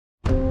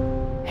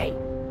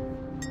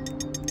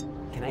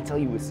I tell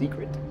you a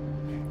secret? Do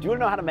you want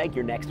to know how to make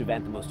your next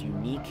event the most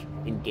unique,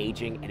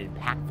 engaging, and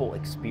impactful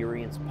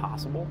experience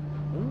possible?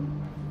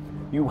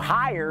 You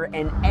hire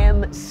an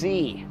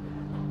MC.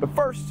 But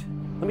first,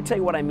 let me tell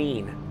you what I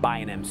mean by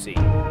an MC.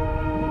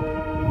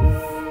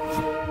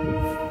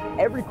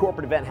 Every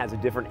corporate event has a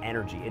different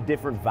energy, a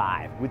different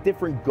vibe, with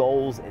different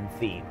goals and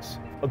themes.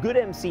 A good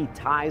MC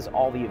ties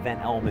all the event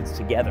elements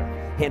together,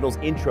 handles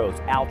intros,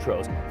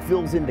 outros,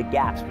 fills in the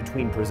gaps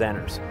between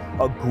presenters.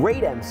 A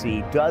great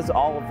MC does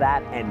all of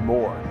that and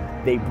more.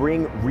 They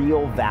bring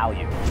real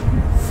value.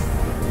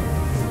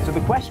 So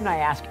the question I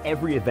ask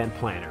every event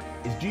planner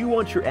is, do you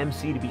want your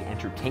MC to be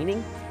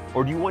entertaining,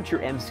 or do you want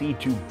your MC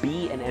to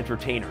be an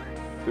entertainer?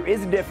 There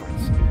is a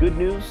difference. And good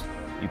news,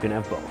 you can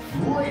have both.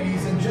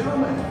 Ladies and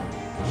gentlemen,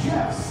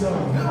 Jeff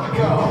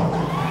Civillico.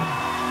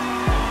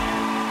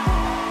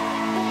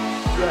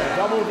 Good.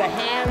 Double with the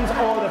hands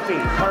or the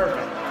feet.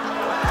 Perfect.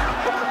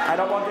 I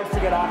don't want this to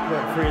get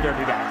awkward for either of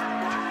you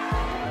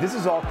guys. This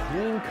is all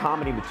clean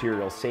comedy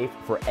material safe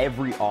for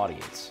every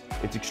audience.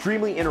 It's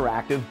extremely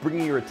interactive,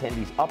 bringing your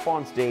attendees up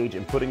on stage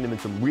and putting them in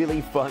some really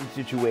fun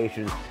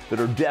situations that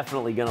are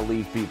definitely going to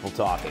leave people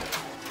talking.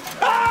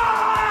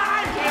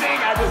 I'm kidding.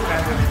 I just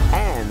meant it.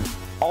 And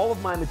all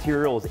of my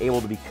material is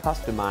able to be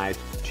customized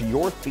to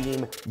your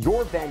theme,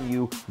 your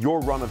venue, your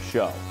run of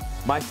show.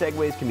 My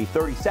segues can be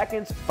 30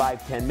 seconds,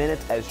 5-10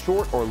 minutes, as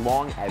short or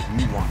long as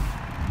you want.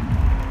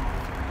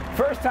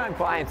 First-time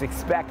clients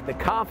expect the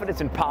confidence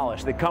and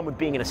polish that come with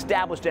being an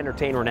established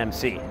entertainer and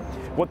MC.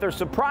 What they're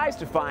surprised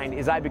to find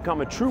is I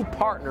become a true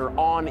partner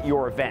on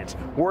your event,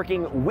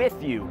 working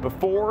with you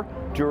before,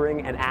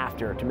 during, and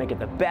after to make it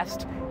the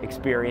best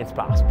experience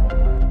possible.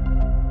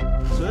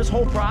 So this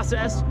whole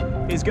process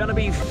is gonna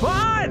be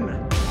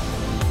fun!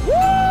 Woo!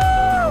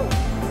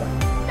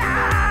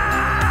 Ah!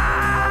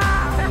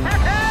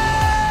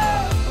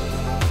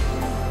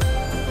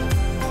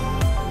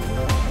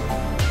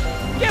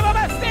 Give them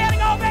a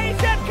standing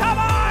ovation, come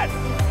on!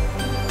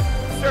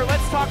 Sir,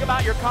 let's talk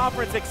about your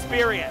conference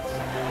experience.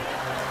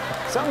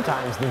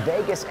 Sometimes the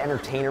Vegas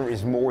entertainer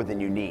is more than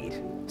you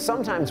need.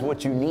 Sometimes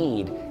what you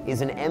need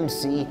is an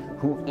MC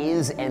who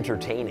is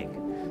entertaining.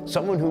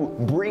 Someone who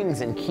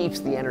brings and keeps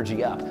the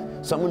energy up.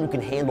 Someone who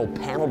can handle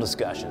panel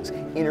discussions,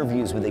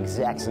 interviews with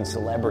execs and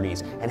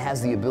celebrities, and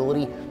has the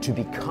ability to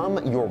become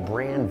your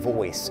brand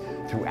voice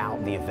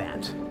throughout the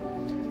event.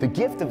 The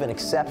gift of an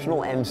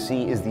exceptional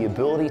MC is the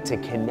ability to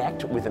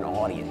connect with an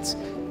audience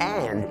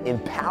and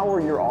empower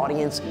your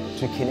audience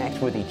to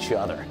connect with each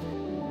other.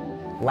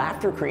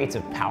 Laughter creates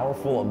a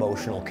powerful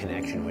emotional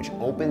connection which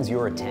opens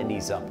your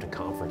attendees up to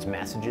conference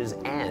messages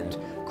and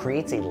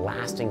creates a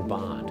lasting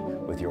bond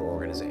with your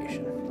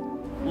organization.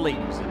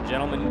 Ladies and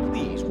gentlemen,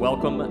 please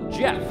welcome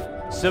Jeff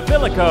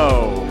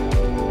Civillico.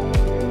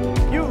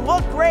 You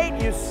look great,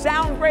 you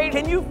sound great.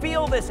 Can you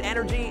feel this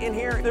energy in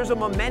here? There's a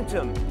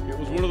momentum. It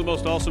was one of the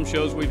most awesome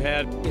shows we've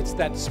had. It's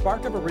that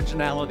spark of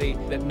originality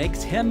that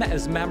makes him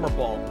as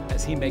memorable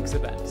as he makes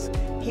events.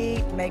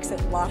 He makes it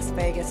Las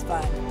Vegas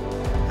fun.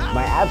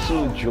 My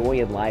absolute joy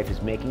in life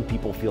is making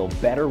people feel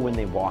better when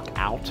they walk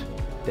out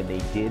than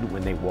they did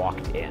when they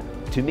walked in.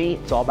 To me,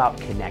 it's all about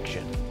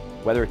connection.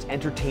 Whether it's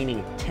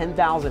entertaining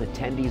 10,000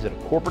 attendees at a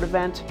corporate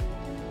event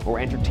or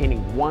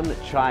entertaining one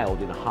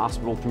child in a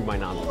hospital through my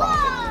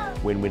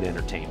nonprofit, Win-Win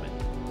Entertainment.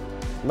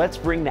 Let's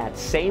bring that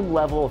same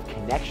level of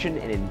connection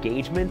and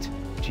engagement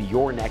to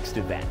your next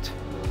event.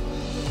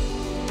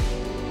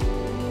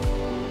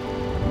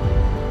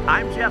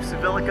 I'm Jeff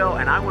Civillico,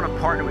 and I want to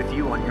partner with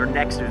you on your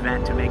next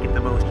event to make it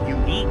the most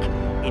unique,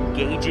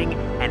 engaging,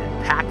 and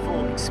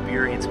impactful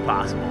experience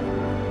possible.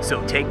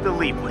 So take the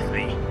leap with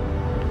me.